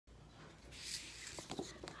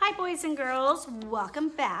Hi boys and girls, welcome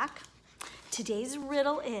back. Today's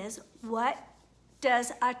riddle is, what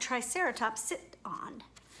does a triceratops sit on?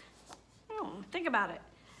 Think about it.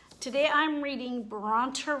 Today I'm reading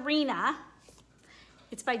Brontorina.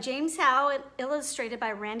 It's by James Howe and illustrated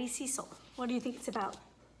by Randy Cecil. What do you think it's about?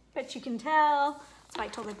 Bet you can tell. That's why I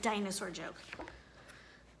told a dinosaur joke.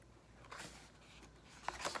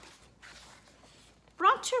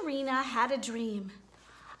 Brontorina had a dream.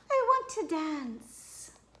 I want to dance.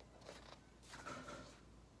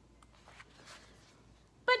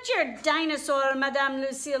 But you're a dinosaur, Madame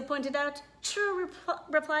Lucille pointed out. True,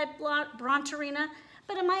 replied Brontorina,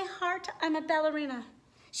 but in my heart, I'm a ballerina.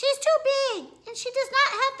 She's too big, and she does not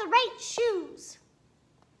have the right shoes.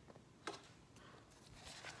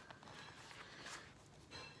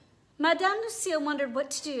 Madame Lucille wondered what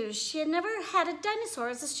to do. She had never had a dinosaur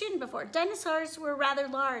as a student before. Dinosaurs were rather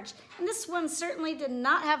large, and this one certainly did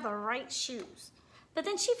not have the right shoes. But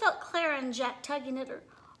then she felt Clara and Jack tugging at her.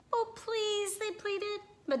 Oh, please, they pleaded.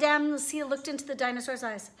 Madame Lucille looked into the dinosaur's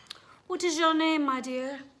eyes. What is your name, my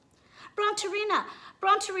dear? Brontorina.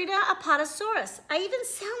 Brontorina Apatosaurus. I even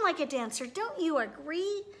sound like a dancer. Don't you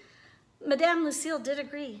agree? Madame Lucille did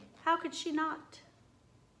agree. How could she not?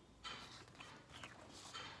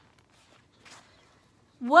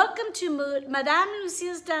 Welcome to Madame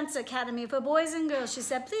Lucille's Dance Academy for boys and girls, she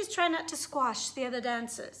said. Please try not to squash the other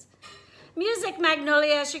dancers. Music,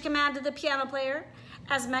 Magnolia, she commanded the piano player.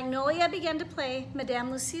 As Magnolia began to play,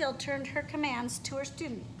 Madame Lucille turned her commands to her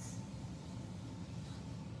students.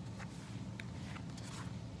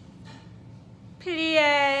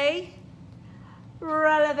 Plie,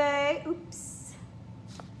 releve, oops.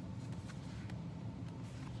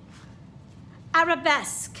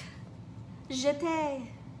 Arabesque, jeté.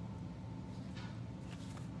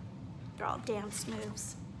 They're all dance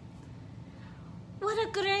moves. What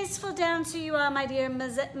a graceful dancer you are, my dear,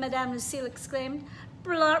 Madame Lucille exclaimed.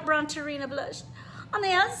 Brontorina blushed. On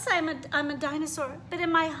the outside, I'm a dinosaur, but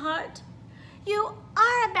in my heart, you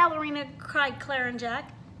are a ballerina, cried Clara and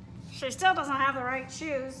Jack. She still doesn't have the right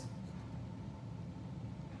shoes.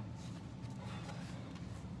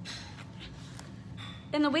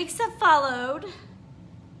 In the weeks that followed,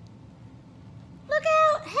 look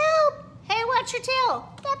out, help! Hey, watch your tail.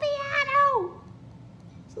 The piano!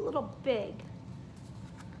 It's a little big.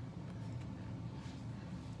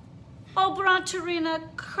 Oh, Brontorina,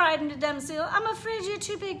 cried Madame Lucille, I'm afraid you're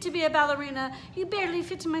too big to be a ballerina. You barely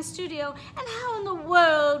fit in my studio. And how in the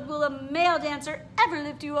world will a male dancer ever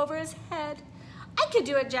lift you over his head? I could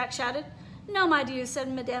do it, Jack shouted. No, my dear,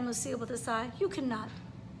 said Madame Lucille with a sigh. You cannot.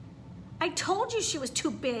 I told you she was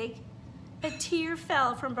too big. A tear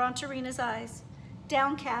fell from Brontorina's eyes.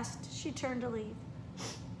 Downcast, she turned to leave.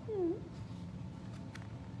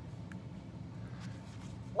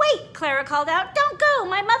 Wait, Clara called out. Don't go.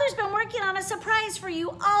 My mother's been working on a surprise for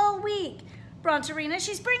you all week. Brontorina,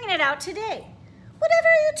 she's bringing it out today. Whatever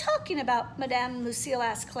are you talking about? Madame Lucille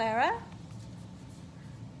asked Clara.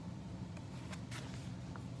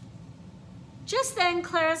 Just then,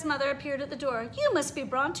 Clara's mother appeared at the door. You must be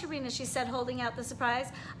Brontorina, she said, holding out the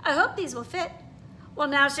surprise. I hope these will fit. Well,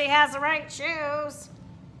 now she has the right shoes.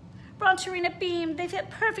 Brontorina beamed. They fit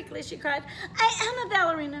perfectly, she cried. I am a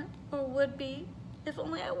ballerina, or would be. If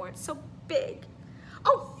only I weren't so big.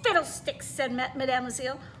 Oh, fiddlesticks, said Madame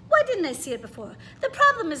Lucille. Why didn't I see it before? The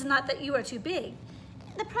problem is not that you are too big.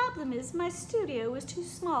 The problem is my studio is too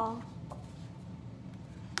small.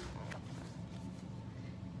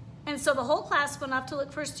 And so the whole class went off to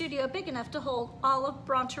look for a studio big enough to hold all of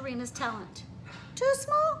Brontorina's talent. Too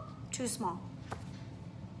small? Too small.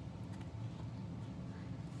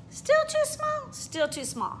 Still too small? Still too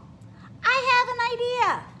small. I have an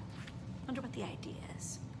idea. Wonder what the idea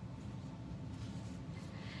is.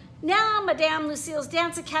 Now Madame Lucille's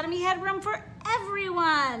Dance Academy had room for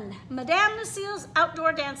everyone. Madame Lucille's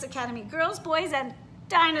Outdoor Dance Academy, girls, boys, and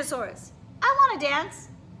dinosaurs. I want to dance.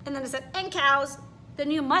 And then it said, and cows.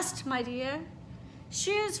 Then you must, my dear.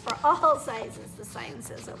 Shoes for all sizes, the sign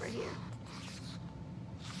says over here.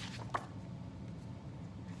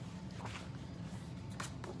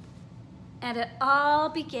 And it all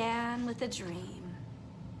began with a dream.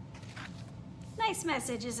 Nice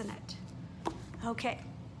message, isn't it? Okay,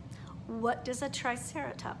 what does a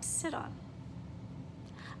triceratops sit on?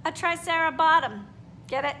 A tricerabottom.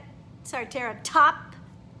 Get it? Sorry, top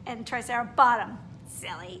and tricerabottom.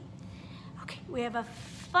 Silly. Okay, we have a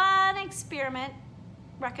fun experiment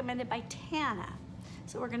recommended by Tana.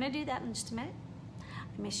 So we're gonna do that in just a minute.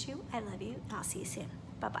 I miss you, I love you, and I'll see you soon.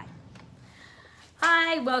 Bye-bye.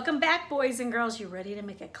 Hi, welcome back, boys and girls. You ready to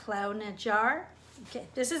make a cloud in a jar? Okay,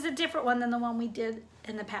 this is a different one than the one we did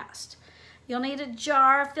in the past. You'll need a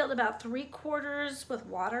jar filled about 3/4 with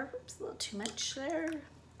water. Oops, a little too much there.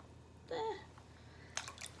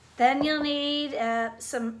 Then you'll need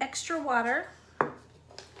some extra water.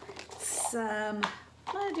 I'm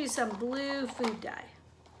gonna do some blue food dye.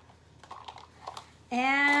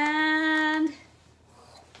 And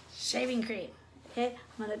shaving cream. Okay,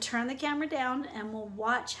 I'm gonna turn the camera down and we'll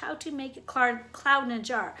watch how to make a cloud in a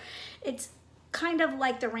jar. It's kind of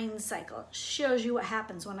like the rain cycle. It shows you what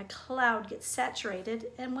happens when a cloud gets saturated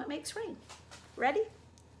and what makes rain. Ready?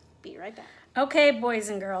 Be right back. Okay, boys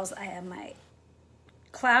and girls, I have my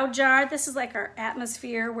cloud jar. This is like our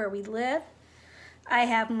atmosphere where we live. I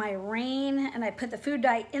have my rain and I put the food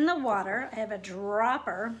dye in the water. I have a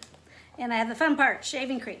dropper and I have the fun part,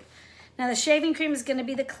 shaving cream. Now the shaving cream is gonna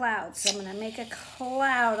be the cloud. So I'm gonna make a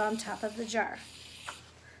cloud on top of the jar.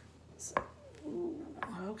 So,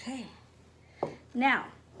 okay. Now,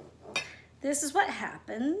 this is what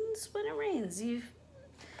happens when it rains.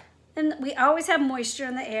 And we always have moisture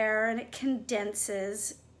in the air and it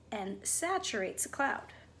condenses and saturates the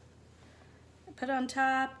cloud. I put it on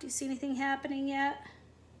top. Do you see anything happening yet?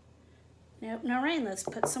 Nope, no rain. Let's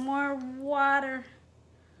put some more water.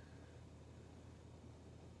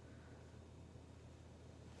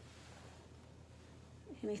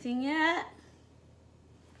 Anything yet?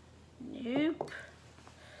 Nope.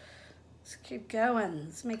 Let's keep going.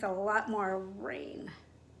 Let's make a lot more rain.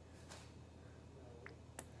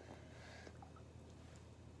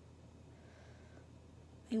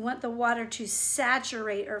 You want the water to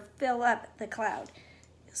saturate or fill up the cloud.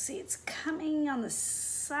 You'll see it's coming on the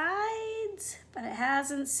sides, but it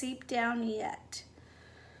hasn't seeped down yet.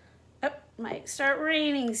 Oh, might start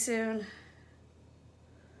raining soon.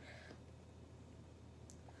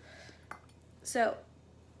 So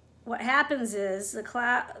what happens is the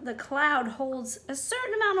cloud holds a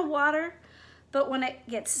certain amount of water, but when it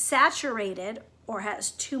gets saturated or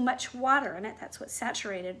has too much water in it, that's what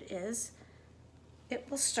saturated is, it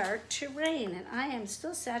will start to rain. And I am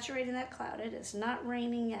still saturating that cloud. It is not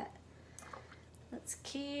raining yet. Let's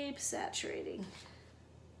keep saturating.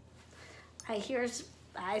 I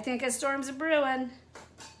think a storm's a brewing.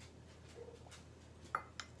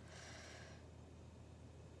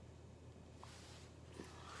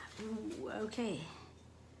 Ooh, okay.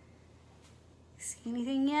 See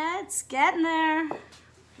anything yet? It's getting there. Maybe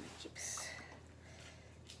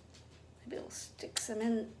we'll stick some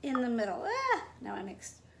in the middle. Ah, now I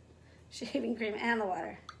mixed shaving cream and the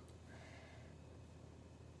water.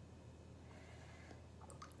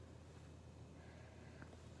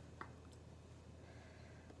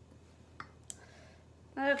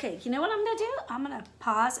 Okay, you know what I'm gonna do? I'm gonna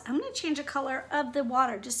pause. I'm gonna change the color of the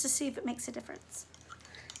water just to see if it makes a difference.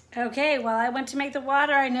 Okay, while I went to make the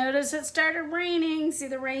water, I noticed it started raining. See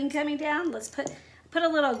the rain coming down? Let's put a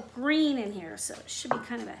little green in here, so it should be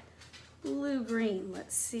kind of a blue-green.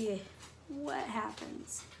 Let's see what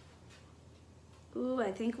happens. Ooh,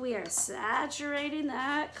 I think we are saturating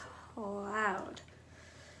that cloud.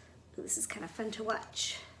 Ooh, this is kind of fun to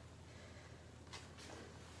watch.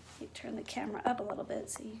 Let me turn the camera up a little bit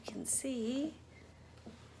so you can see.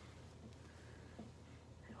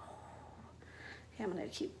 Okay, I'm going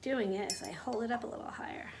to keep doing it as I hold it up a little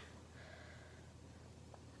higher.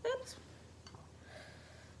 Oops.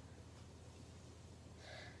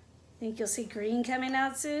 Think you'll see green coming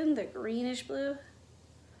out soon? The greenish blue.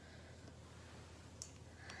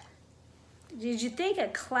 Did you think a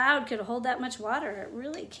cloud could hold that much water? It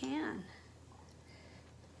really can.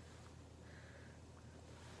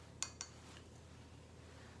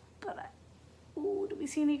 But ooh, do we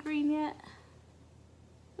see any green yet?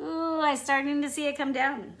 Ooh, I'm starting to see it come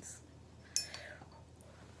down.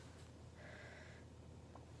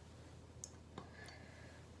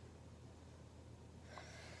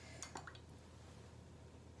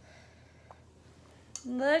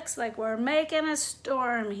 Looks like we're making a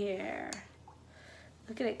storm here.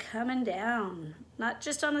 Look at it coming down. Not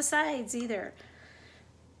just on the sides either.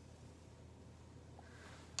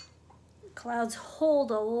 Clouds hold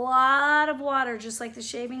a lot of water just like the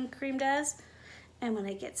shaving cream does. And when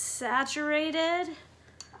it gets saturated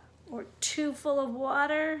or too full of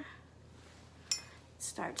water, it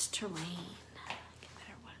starts to rain. Get a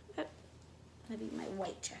better one. Oh, maybe my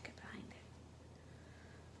white jacket behind it.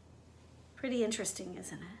 Pretty interesting,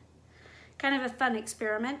 isn't it? Kind of a fun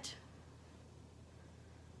experiment.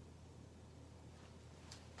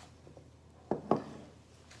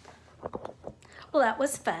 Well, that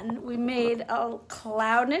was fun. We made a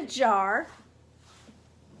cloud in a jar.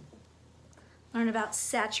 Learn about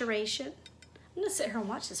saturation. I'm gonna sit here and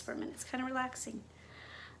watch this for a minute. It's kind of relaxing.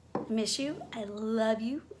 I miss you. I love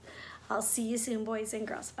you. I'll see you soon, boys and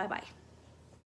girls. Bye-bye.